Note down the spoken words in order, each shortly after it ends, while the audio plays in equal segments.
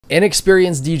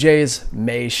Inexperienced DJs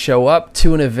may show up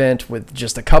to an event with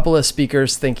just a couple of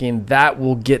speakers thinking that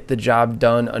will get the job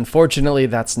done. Unfortunately,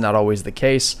 that's not always the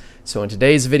case. So in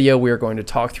today's video, we are going to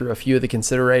talk through a few of the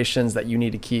considerations that you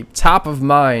need to keep top of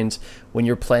mind when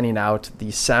you're planning out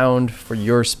the sound for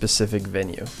your specific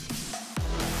venue.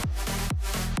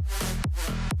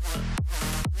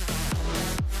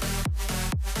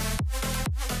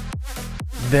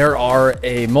 There are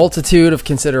a multitude of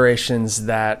considerations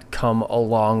that come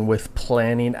along with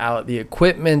planning out the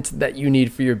equipment that you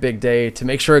need for your big day to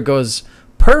make sure it goes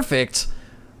perfect.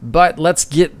 But let's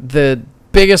get the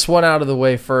biggest one out of the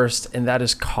way first, and that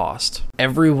is cost.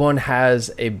 Everyone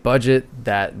has a budget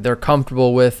that they're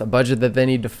comfortable with, a budget that they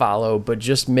need to follow, but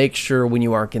just make sure when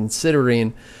you are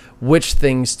considering which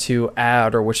things to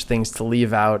add or which things to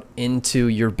leave out into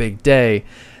your big day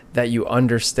that you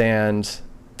understand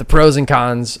the pros and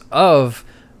cons of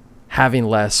having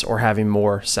less or having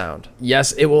more sound.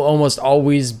 Yes, it will almost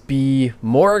always be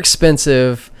more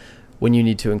expensive when you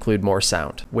need to include more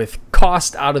sound. With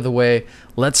cost out of the way,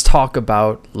 let's talk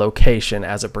about location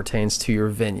as it pertains to your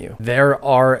venue. There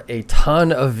are a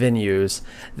ton of venues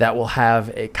that will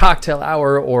have a cocktail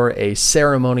hour or a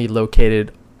ceremony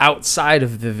located outside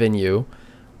of the venue,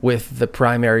 with the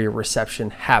primary reception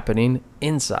happening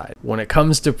inside. When it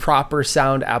comes to proper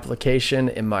sound application,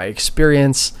 in my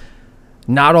experience,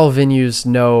 not all venues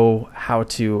know how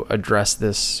to address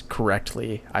this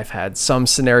correctly. I've had some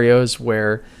scenarios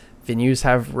where venues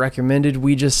have recommended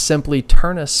we just simply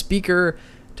turn a speaker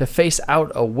to face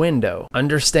out a window.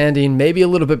 Understanding maybe a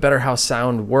little bit better how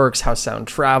sound works, how sound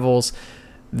travels,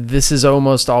 this is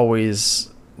almost always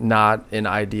not an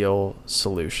ideal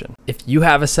solution. If you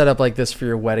have a setup like this for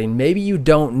your wedding, maybe you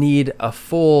don't need a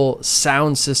full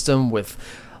sound system with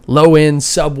low-end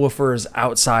subwoofers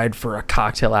outside for a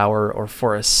cocktail hour or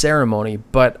for a ceremony,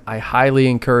 but I highly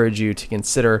encourage you to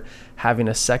consider having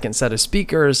a second set of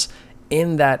speakers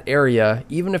in that area,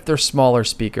 even if they're smaller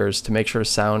speakers, to make sure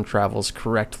sound travels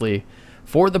correctly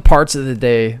for the parts of the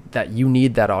day that you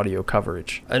need that audio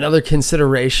coverage. Another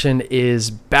consideration is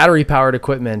battery-powered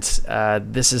equipment.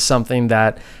 This is something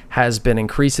that has been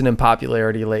increasing in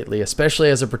popularity lately, especially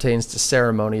as it pertains to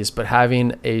ceremonies, but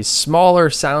having a smaller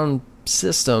sound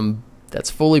system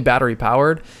that's fully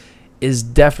battery-powered is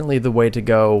definitely the way to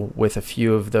go with a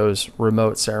few of those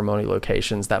remote ceremony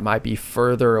locations that might be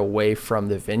further away from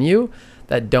the venue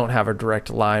that don't have a direct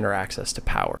line or access to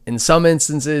power. In some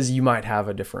instances, you might have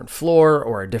a different floor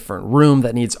or a different room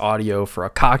that needs audio for a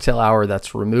cocktail hour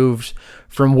that's removed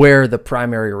from where the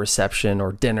primary reception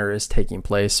or dinner is taking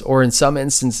place. Or in some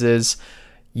instances,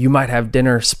 you might have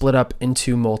dinner split up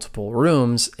into multiple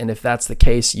rooms. And if that's the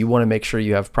case, you want to make sure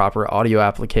you have proper audio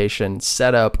application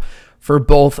set up for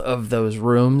both of those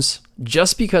rooms,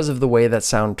 just because of the way that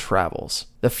sound travels.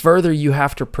 The further you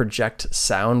have to project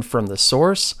sound from the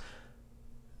source,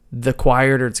 the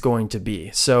quieter it's going to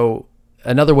be. So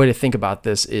another way to think about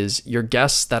this is your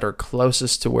guests that are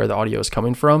closest to where the audio is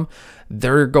coming from,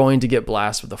 they're going to get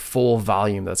blasted with the full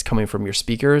volume that's coming from your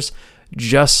speakers,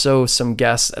 just so some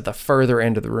guests at the further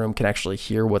end of the room can actually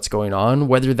hear what's going on,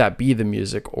 whether that be the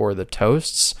music or the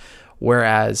toasts.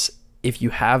 Whereas if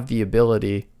you have the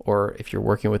ability, or if you're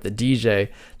working with a DJ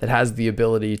that has the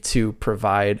ability to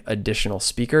provide additional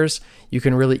speakers, you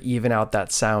can really even out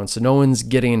that sound. So no one's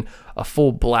getting a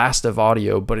full blast of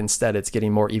audio, but instead it's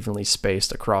getting more evenly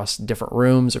spaced across different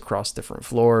rooms, across different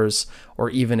floors,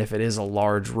 or even if it is a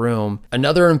large room.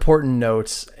 Another important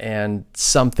note, and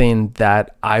something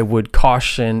that I would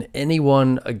caution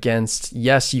anyone against,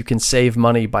 yes, you can save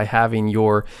money by having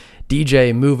your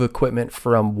DJ move equipment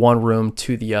from one room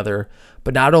to the other,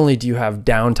 but not only do you have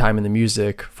downtime in the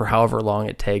music for however long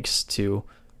it takes to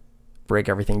break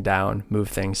everything down, move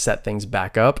things, set things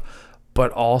back up, but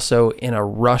also in a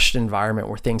rushed environment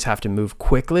where things have to move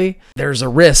quickly, there's a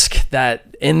risk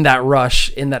that in that rush,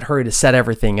 in that hurry to set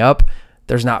everything up,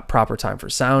 there's not proper time for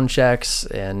sound checks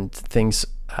and things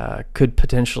could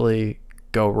potentially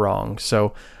go wrong.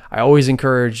 So I always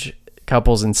encourage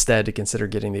couples instead to consider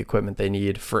getting the equipment they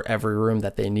need for every room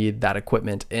that they need that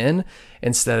equipment in,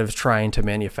 instead of trying to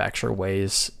manufacture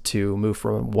ways to move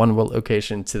from one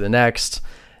location to the next,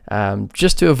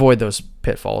 just to avoid those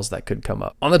pitfalls that could come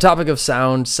up. On the topic of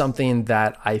sound, something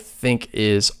that I think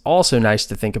is also nice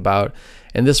to think about,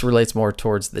 and this relates more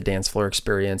towards the dance floor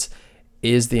experience,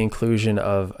 is the inclusion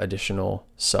of additional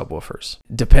subwoofers.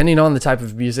 Depending on the type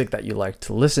of music that you like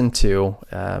to listen to,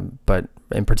 but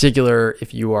in particular,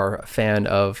 if you are a fan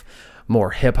of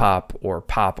more hip hop or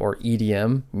pop or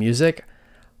EDM music,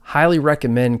 highly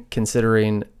recommend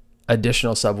considering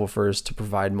additional subwoofers to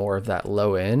provide more of that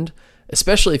low end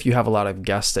especially if you have a lot of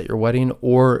guests at your wedding,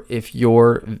 or if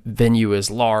your venue is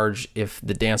large, if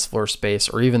the dance floor space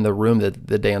or even the room that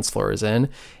the dance floor is in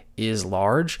is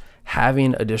large.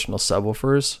 Having additional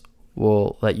subwoofers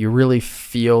will let you really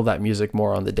feel that music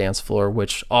more on the dance floor,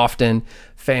 which often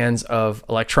fans of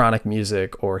electronic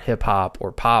music or hip hop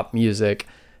or pop music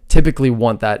typically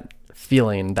want that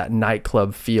feeling, that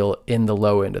nightclub feel in the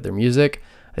low end of their music.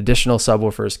 Additional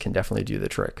subwoofers can definitely do the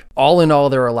trick. All in all,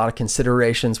 there are a lot of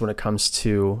considerations when it comes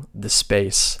to the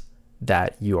space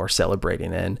that you are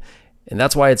celebrating in. And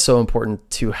that's why it's so important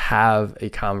to have a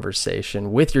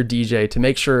conversation with your DJ to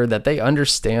make sure that they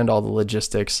understand all the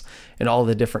logistics and all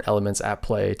the different elements at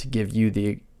play to give you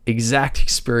the exact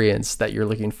experience that you're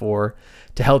looking for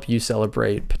to help you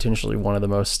celebrate potentially one of the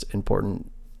most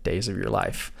important days of your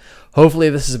life. Hopefully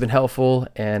this has been helpful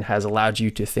and has allowed you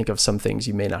to think of some things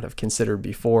you may not have considered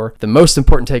before. The most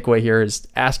important takeaway here is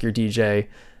ask your DJ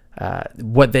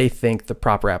what they think the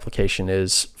proper application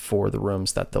is for the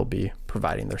rooms that they'll be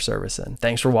providing their service in.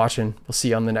 Thanks for watching. We'll see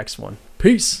you on the next one.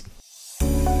 Peace.